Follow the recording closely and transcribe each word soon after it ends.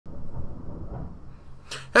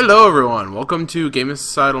Hello everyone, welcome to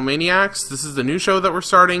Gamecidal Maniacs. This is the new show that we're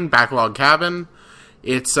starting, Backlog Cabin.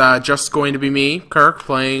 It's just going to be me, Kirk,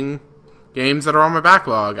 playing games that are on my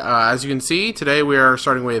backlog. As you can see, today we are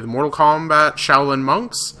starting with Mortal Kombat Shaolin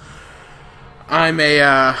Monks. I'm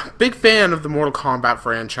a big fan of the Mortal Kombat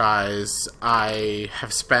franchise. I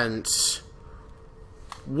have spent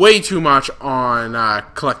way too much on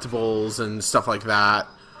collectibles and stuff like that.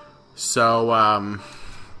 So,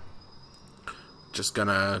 just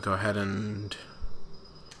gonna go ahead and...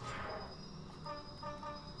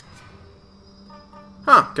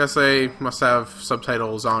 guess I must have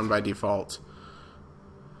subtitles on by default.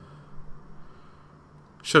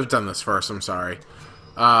 Should have done this first, I'm sorry.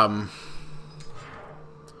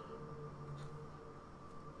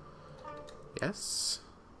 Yes.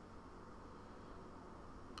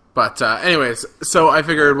 But, anyways, so I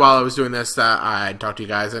figured while I was doing this that I'd talk to you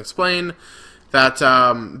guys and explain that,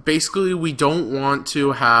 basically we don't want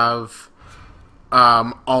to have,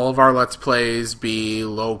 all of our Let's Plays be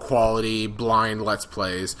low-quality, blind Let's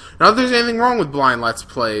Plays. Not that there's anything wrong with blind Let's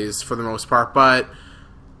Plays, for the most part, but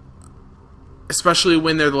especially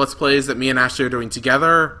when they're the Let's Plays that me and Ashley are doing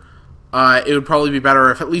together, it would probably be better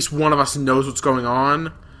if at least one of us knows what's going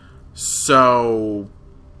on. So,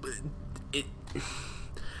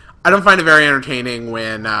 I don't find it very entertaining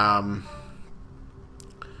when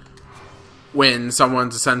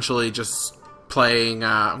someone's essentially just playing,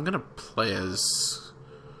 I'm gonna play as...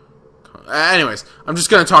 anyways, I'm just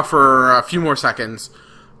gonna talk for a few more seconds.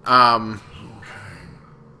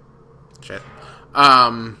 Shit.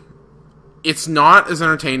 It's not as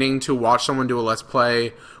entertaining to watch someone do a Let's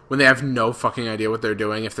Play when they have no fucking idea what they're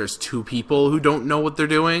doing, if there's two people who don't know what they're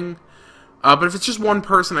doing. But if it's just one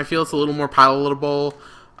person, I feel it's a little more palatable.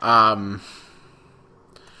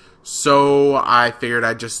 So I figured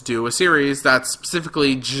I'd just do a series that's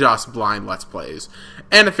specifically just blind Let's Plays.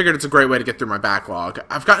 And I figured it's a great way to get through my backlog.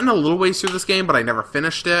 I've gotten a little ways through this game, but I never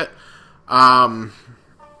finished it. For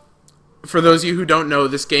those of you who don't know,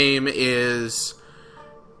 this game is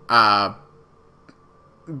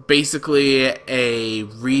basically a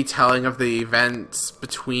retelling of the events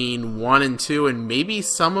between 1 and 2, and maybe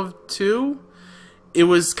some of 2. It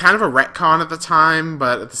was kind of a retcon at the time,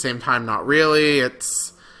 but at the same time, not really.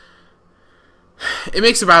 It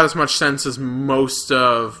makes about as much sense as most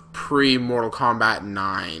of pre-Mortal Kombat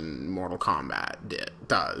 9 Mortal Kombat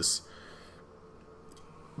does.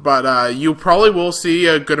 But you probably will see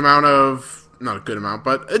a good amount of... not a good amount,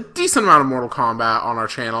 but a decent amount of Mortal Kombat on our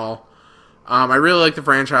channel. I really like the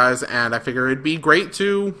franchise, and I figure it'd be great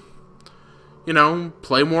to, you know,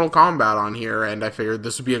 play Mortal Kombat on here, and I figured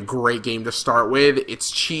this would be a great game to start with. It's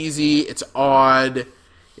cheesy, it's odd,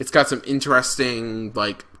 it's got some interesting,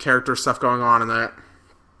 like, character stuff going on in there.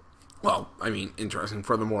 Well, I mean, interesting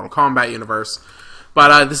for the Mortal Kombat universe.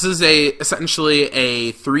 But this is essentially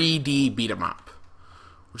a 3D beat-em-up,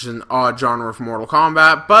 which is an odd genre for Mortal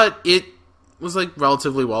Kombat, but it was, like,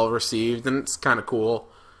 relatively well-received, and it's kind of cool.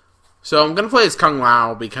 So I'm going to play as Kung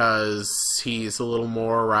Lao because he's a little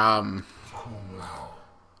more,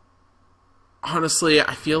 honestly,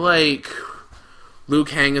 I feel like Liu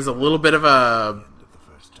Kang is a little bit of a...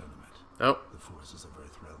 oh.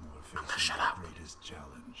 I'm gonna shut up.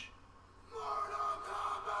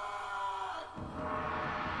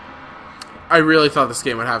 I really thought this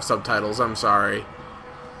game would have subtitles. I'm sorry.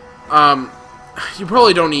 You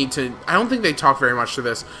probably don't need to... I don't think they talk very much to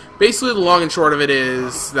this. Basically, the long and short of it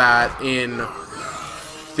is that in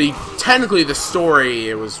technically the story,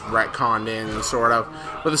 it was retconned in, sort of.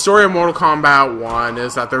 But the story of Mortal Kombat 1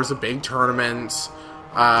 is that there was a big tournament.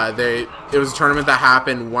 It was a tournament that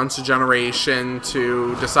happened once a generation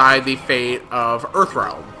to decide the fate of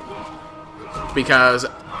Earthrealm. Because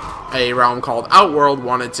a realm called Outworld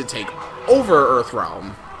wanted to take over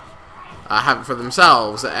Earthrealm. Have it for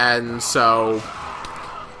themselves, and so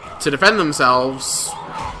to defend themselves,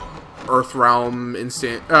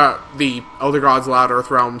 the Elder Gods allowed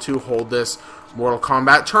Earthrealm to hold this Mortal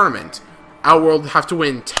Kombat tournament. Outworld have to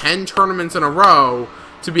win 10 tournaments in a row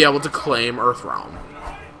to be able to claim Earthrealm.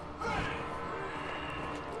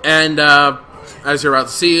 And as you're about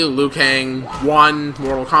to see, Liu Kang won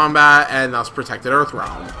Mortal Kombat and thus protected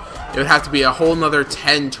Earthrealm. It would have to be a whole nother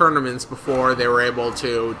 10 tournaments before they were able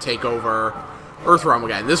to take over Earthrealm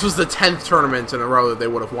again. This was the 10th tournament in a row that they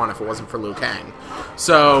would have won if it wasn't for Liu Kang.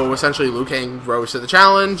 So, essentially, Liu Kang rose to the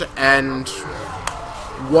challenge and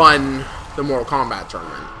won the Mortal Kombat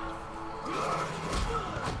tournament.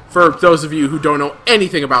 For those of you who don't know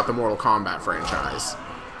anything about the Mortal Kombat franchise.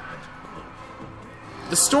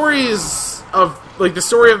 The story of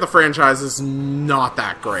the franchise is not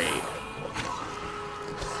that great.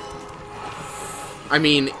 I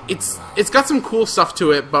mean, it's got some cool stuff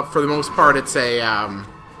to it, but for the most part, it's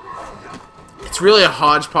really a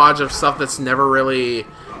hodgepodge of stuff that's never really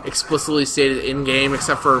explicitly stated in-game,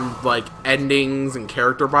 except for, like, endings and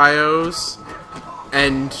character bios.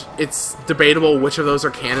 And it's debatable which of those are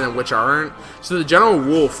canon and which aren't. So the general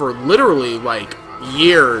rule for literally, like,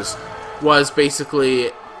 years was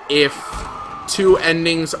basically if two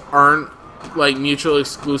endings aren't, like, mutually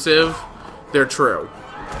exclusive, they're true.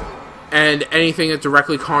 And anything that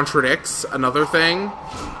directly contradicts another thing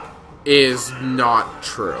is not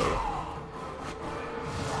true.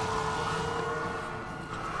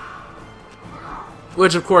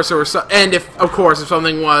 Which, of course, there were and if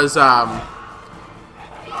something was,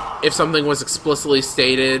 if something was explicitly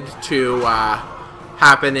stated to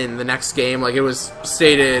happen in the next game, like it was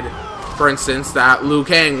stated, for instance, that Liu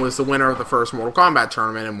Kang was the winner of the first Mortal Kombat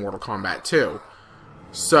tournament in Mortal Kombat 2.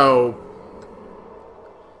 So,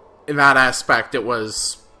 in that aspect, it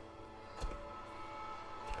was,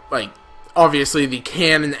 like, obviously the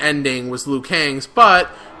canon ending was Liu Kang's, but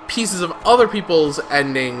pieces of other people's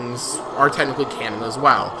endings are technically canon as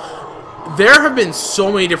well. There have been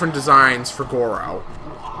so many different designs for Goro.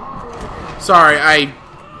 Sorry, I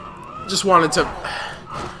just wanted to...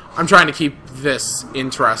 I'm trying to keep this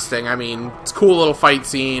interesting. I mean, it's a cool little fight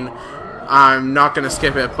scene. I'm not going to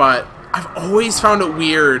skip it, but I've always found it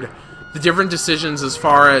weird, the different decisions as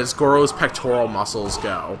far as Goro's pectoral muscles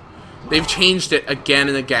go. They've changed it again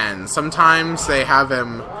and again. Sometimes they have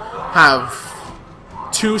him have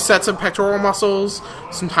 2 sets of pectoral muscles,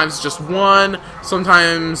 sometimes just 1,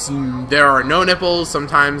 sometimes there are no nipples,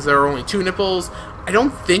 sometimes there are only 2 nipples. I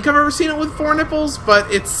don't think I've ever seen it with 4 nipples,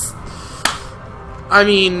 but it's... I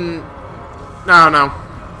mean... I don't know.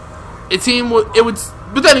 It seemed... It would...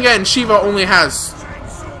 But then again, Shiva only has...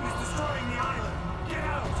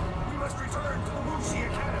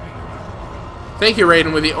 Thank you,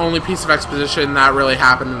 Raiden, with the only piece of exposition that really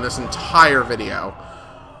happened in this entire video.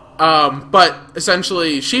 But,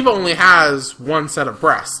 essentially, Shiva only has 1 set of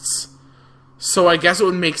breasts. So I guess it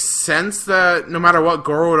would make sense that, no matter what,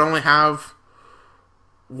 Goro would only have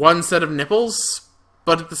 1 set of nipples?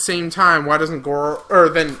 But at the same time, why doesn't Goro... Or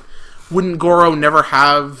then, wouldn't Goro never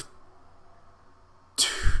have...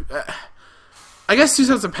 I guess 2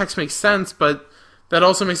 sets of pecs makes sense, but that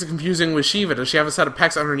also makes it confusing with Shiva. Does she have a set of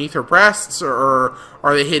pecs underneath her breasts? Or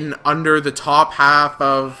are they hidden under the top half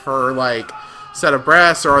of her, like... set of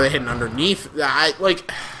breasts, or are they hidden underneath? It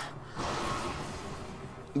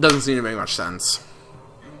doesn't seem to make much sense.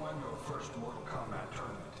 You won your first Mortal Kombat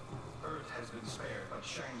tournament. Earth has been spared, but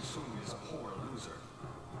Shang Tsung is a poor loser.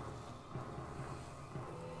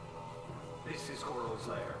 This is Goro's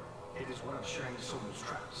lair. It is one of Shang Tsung's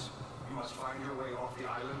traps. You must find your way off the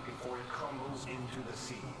island before it crumbles into the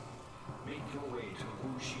sea. Make your way to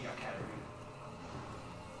Wuxi Academy.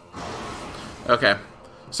 Okay.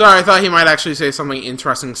 Sorry, I thought he might actually say something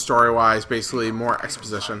interesting story-wise, basically more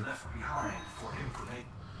exposition.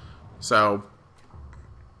 So,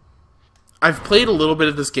 I've played a little bit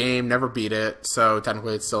of this game, never beat it, so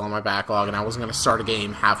technically it's still on my backlog, and I wasn't going to start a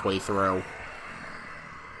game halfway through.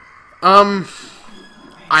 I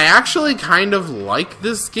actually kind of like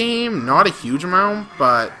this game, not a huge amount,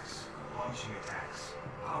 but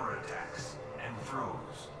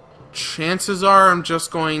chances are I'm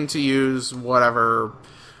just going to use whatever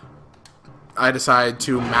I decide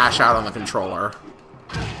to mash out on the controller.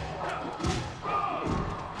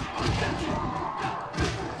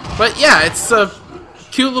 But yeah, it's a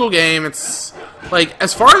cute little game. It's, like,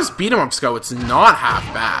 as far as beat-em-ups go, it's not half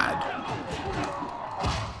bad.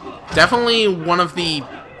 Definitely one of the,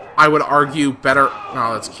 I would argue, better...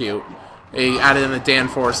 Oh, that's cute. They added in the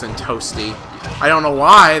Danforth and Toasty. I don't know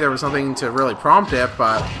why, there was nothing to really prompt it,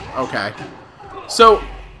 but okay. So,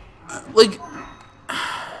 like...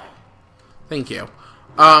 Thank you.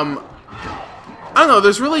 I don't know,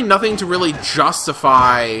 there's really nothing to really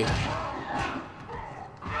justify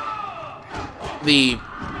the...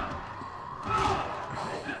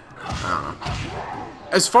 I don't know.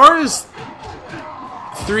 As far as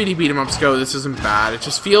 3D beat-em-ups go, this isn't bad. It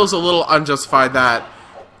just feels a little unjustified that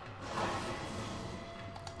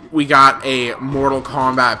we got a Mortal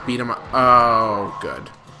Kombat beat-em-up. Oh, good.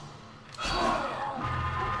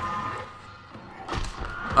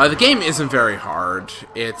 The game isn't very hard.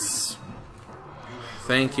 It's...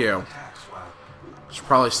 Thank you. Should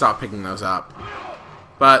probably stop picking those up.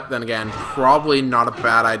 But, then again, probably not a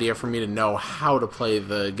bad idea for me to know how to play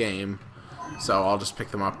the game. So, I'll just pick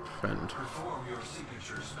them up and...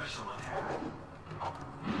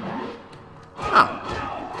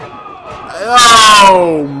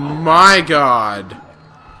 Oh my god.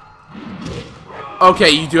 Okay,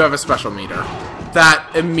 you do have a special meter. that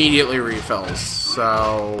immediately refills.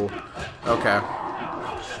 So, okay.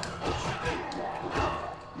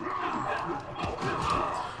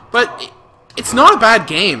 But it's not a bad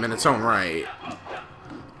game in its own right.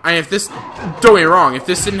 I mean, if this, don't get me wrong, if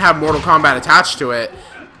this didn't have Mortal Kombat attached to it,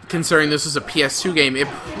 considering this is a PS2 game, it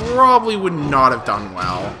probably would not have done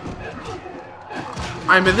well.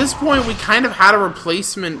 I mean, at this point, we kind of had a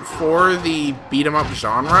replacement for the beat-em-up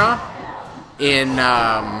genre in,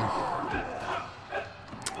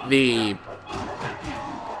 the,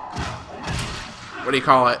 what do you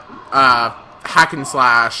call it, hack and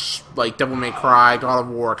slash, like Devil May Cry, God of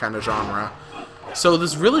War kind of genre. So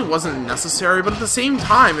this really wasn't necessary, but at the same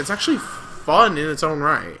time, it's actually fun in its own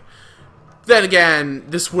right. Then again,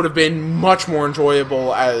 this would have been much more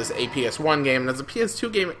enjoyable as a PS1 game, and as a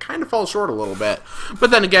PS2 game, it kind of falls short a little bit.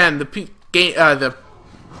 But then again,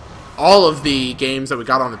 all of the games that we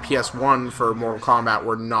got on the PS1 for Mortal Kombat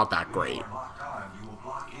were not that great. You will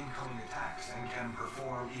block incoming attacks and can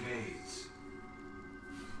perform evades.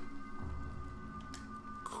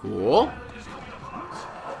 Cool.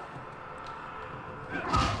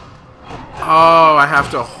 Oh, I have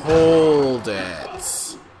to hold it.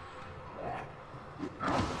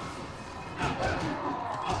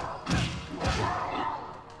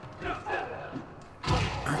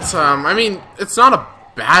 It's, I mean, it's not a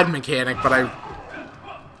bad mechanic, but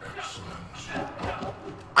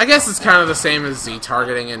I guess it's kind of the same as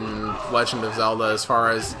Z-targeting in Legend of Zelda as far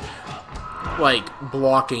as, like,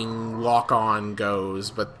 blocking lock-on goes,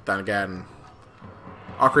 but then again,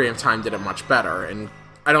 Ocarina of Time did it much better, and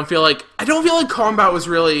I don't feel like combat was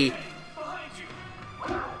really...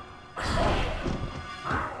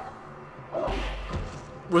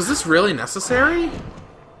 Was this really necessary?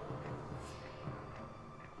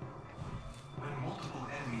 When multiple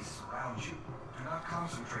enemies surround you, do not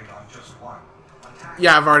concentrate on just one. Attack.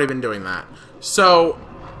 Yeah, I've already been doing that. So,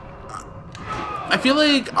 I feel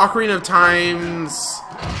like Ocarina of Time's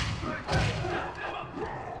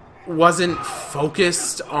wasn't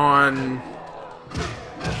focused on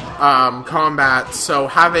combat, so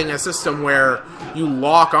having a system where you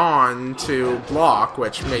lock on to block,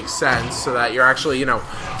 which makes sense, so that you're actually, you know,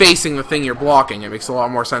 facing the thing you're blocking. It makes a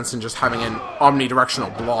lot more sense than just having an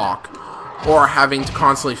omnidirectional block, or having to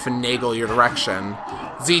constantly finagle your direction.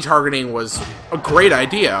 Z-targeting was a great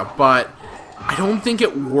idea, but I don't think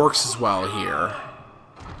it works as well here.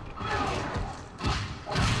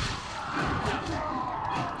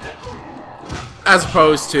 As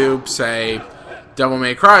opposed to, say, Devil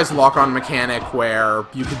May Cry's lock-on mechanic, where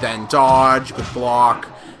you could then dodge, you could block,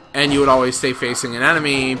 and you would always stay facing an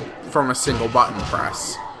enemy from a single button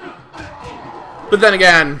press. But then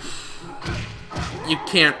again, you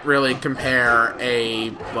can't really compare a,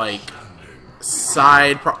 like,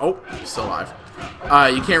 oh, still alive.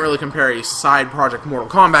 You can't really compare a side project Mortal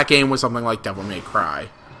Kombat game with something like Devil May Cry.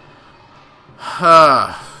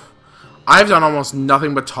 I've done almost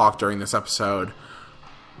nothing but talk during this episode.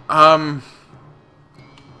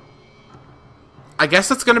 I guess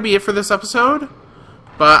that's going to be it for this episode,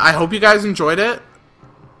 but I hope you guys enjoyed it.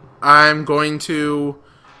 I'm going to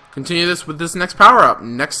continue this with this next power-up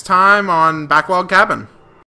next time on Backlog Cabin.